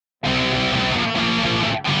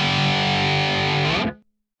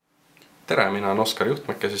tere, mina olen Oskar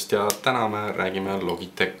Juhtmäkesest ja täna me räägime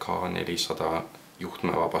Logitech k400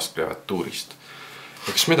 juhtmevabast klaviatuurist.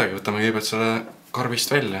 Ja kas midagi, võtame kõigepealt selle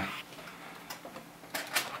karbist välja.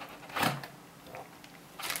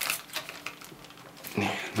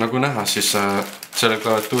 Nii, nagu näha, siis selle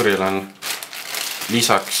klaviatuuril on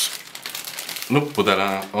lisaks nuppudele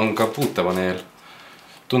on ka puutepaneel.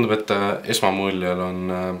 Tundub, et esmamuljel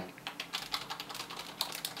on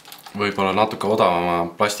võib-olla natuke odavama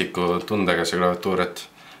plastiku tundega see klaviatuur, et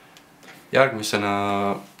järgmisena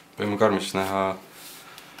võime karbis näha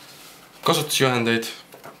kasutusjuhendeid,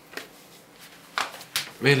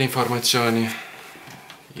 veel informatsiooni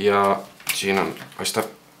ja siin on, paistab,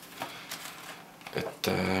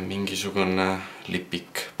 et mingisugune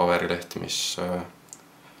lipik paberileht, mis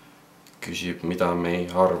küsib, mida me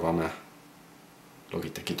arvame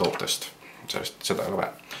Logitechi tootest. Seda ei ole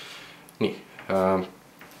vaja. Nii,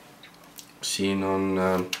 siin on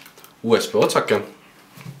USB otsake,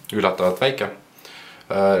 üllatavalt väike.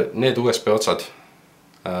 Need USB otsad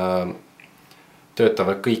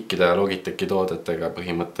töötavad kõikide Logitechi toodetega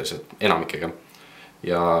põhimõtteliselt enamikega.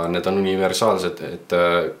 Ja need on universaalsed, et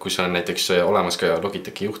kui see on näiteks olemas ka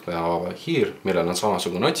Logitechi juhtmevaba hiir, millel on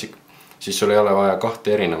samasugune otsik, siis sul ei ole vaja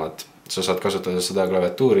kahte erinevat. Sa saad kasutada seda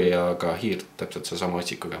klaviatuuri ja ka hiirt täpselt see sama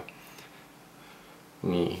otsikuga.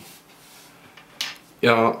 Nii.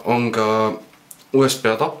 Ja on ka USB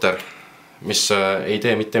adapter, mis ei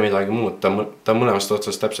tee mitte midagi muud. Ta on mõlemast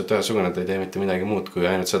otsast täpselt ühesugune, ta ei tee mitte midagi muud kui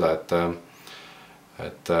ainult seda,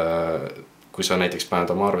 et kui sa näiteks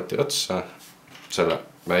paned oma arvuti otsa selle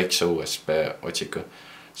väikse USB otsiku,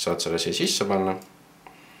 saad selle siia sisse panna.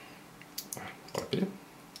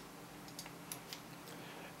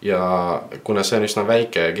 Ja kuna see on üsna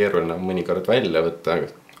väike ja keeruline mõnikord välja võtta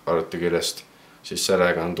arvuti küljest, siis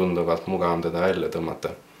sellega on tunduvalt mugavam teda välja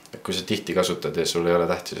tõmmata. Et kui sa tihti kasutad ja sul ei ole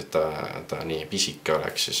tähtis, et ta nii pisike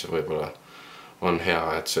oleks, siis võib-olla on hea,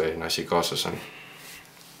 et see asi kaasas on.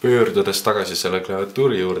 Pöördudes tagasi selle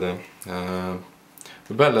klaviatuuri juurde,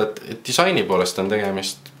 võib öelda, et disaini poolest on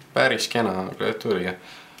tegemist päris kena klaviatuuriga.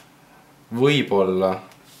 Võib-olla,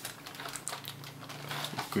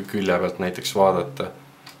 kui külje pealt näiteks vaadata,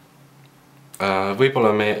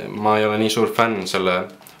 võib-olla ma ei ole nii suur fänn selle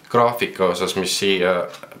graafika osas, mis siia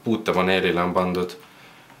puutepaneelile on pandud.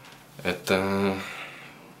 Et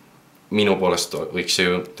minu poolest võiks see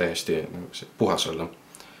ju täiesti puhas olla.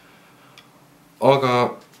 Aga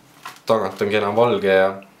tagant on kena valge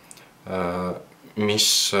ja mis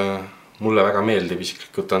mulle väga meeldib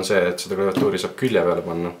isiklikult on see, et seda klaviatuuri saab külje peale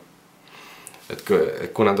panna. Et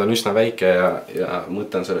kuna ta on üsna väike ja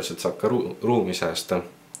mõte on selles, et saab ka ruumi säästa,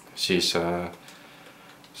 siis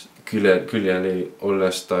küljeli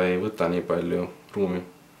olles ta ei võta nii palju ruumi.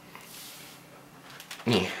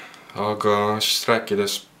 Nii, aga siis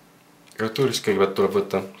rääkides klaviatuurist kõigepealt tuleb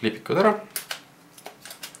võtta lipikud ära,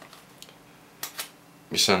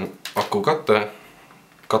 mis on aku kate,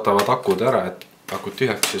 katavad akud ära, et akud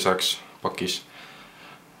tühjaks ei saaks pakis.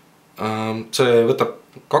 See võtab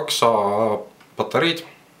 2A patareid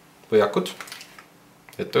või akud,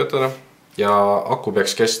 et töötada. Ja aku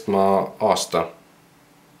peaks kestma aasta,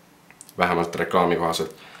 vähemalt reklaami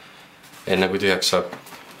kohaselt, enne kui tühjaks saab.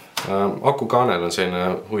 Akukaanel on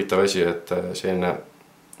selline huvitav asi, et selline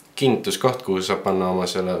kinnituskoht, kuhu saab panna oma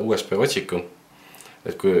selle USB otsiku.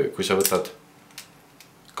 Et kui sa võtad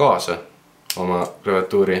kaasa oma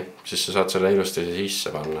klaviatuuri, siis sa saad selle ilusti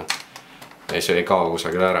sisse panna. Ja see ei kao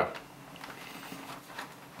kusagil ära.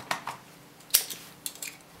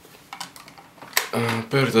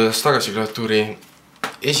 Pöördudes tagasi klaviatuuri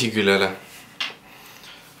esiküljele.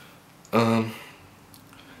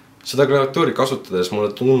 Seda klaviatuuri kasutades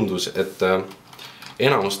mulle tundus, et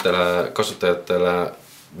enamustele kasutajatele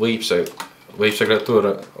võib see klaviatuur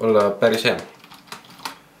olla päris hea.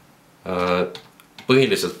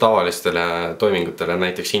 Põhiliselt tavalistele toimingutele,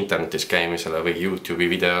 näiteks internetis käimisele või YouTube'i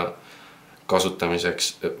video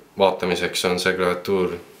kasutamiseks, vaatamiseks on see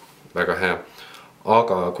klaviatuur väga hea.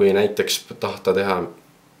 Aga kui näiteks tahta teha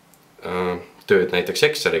tööd näiteks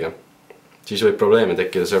Exceliga, siis võib probleeme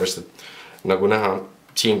tekkida sellepärast, et nagu näha,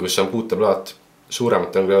 siin kus on puuteplaat,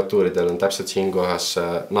 suurematel klaviatuuridel on täpselt siin kohas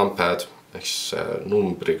numpad, ehk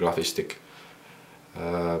numbriklahvistik.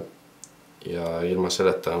 Ja ilma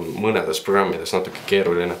selleta on mõnedes programmides natuke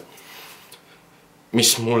keeruline.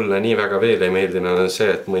 Mis mulle nii väga veel ei meeldinud on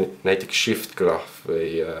see, et näiteks shift-klahv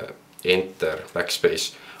või enter,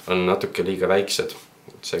 backspace on natuke liiga väiksed,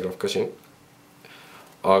 see klahv ka siin.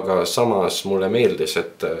 Aga samas mulle meeldis,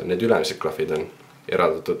 et need ülemised klahvid on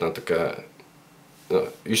eraldatud natuke,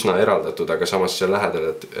 üsna eraldatud, aga samas see lähedal,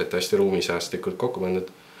 et hästi ruumisäästlikult kokku pandud.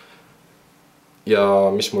 Ja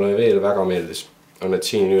mis mulle veel väga meeldis, on, et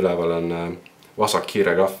siin üleval on vasak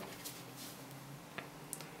hiireklahv.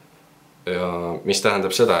 Ja mis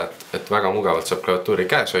tähendab seda, et väga mugavalt saab klaviatuuri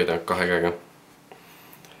käes hoida 2 käega.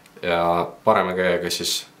 Ja parema käega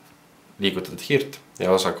siis liigutada hiirt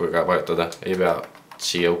ja vasakuga vajutada, ei pea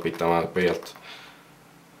siia upitama pöialt.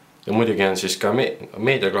 Ja muidugi on siis ka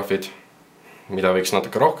meediaklahvid, mida võiks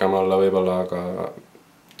natuke rohkem olla võib-olla, aga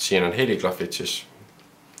siin on heliklahvid siis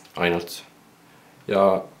ainult.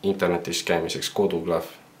 Ja internetis käimiseks koduklahv.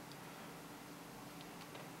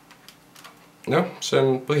 Noh, see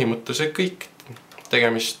on põhimõtteliselt kõik.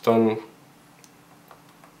 Tegemist on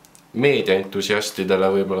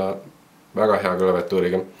meediaentusiastidele võib-olla väga hea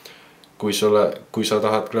klaviatuuriga. Kui sa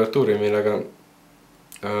tahad klaviatuuri, millega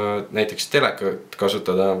näiteks telekat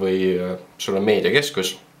kasutada või sul on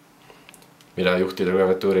meediakeskus, mida juhtida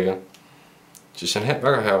klaviatuuriga, siis see on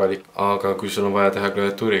väga hea valik. Aga kui sul on vaja teha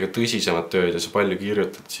klaviatuuriga tõsisemat tööd ja sa palju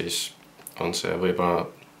kirjutad, siis on see võib-olla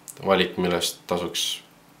valik, millest tasuks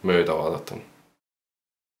mööda vaadata.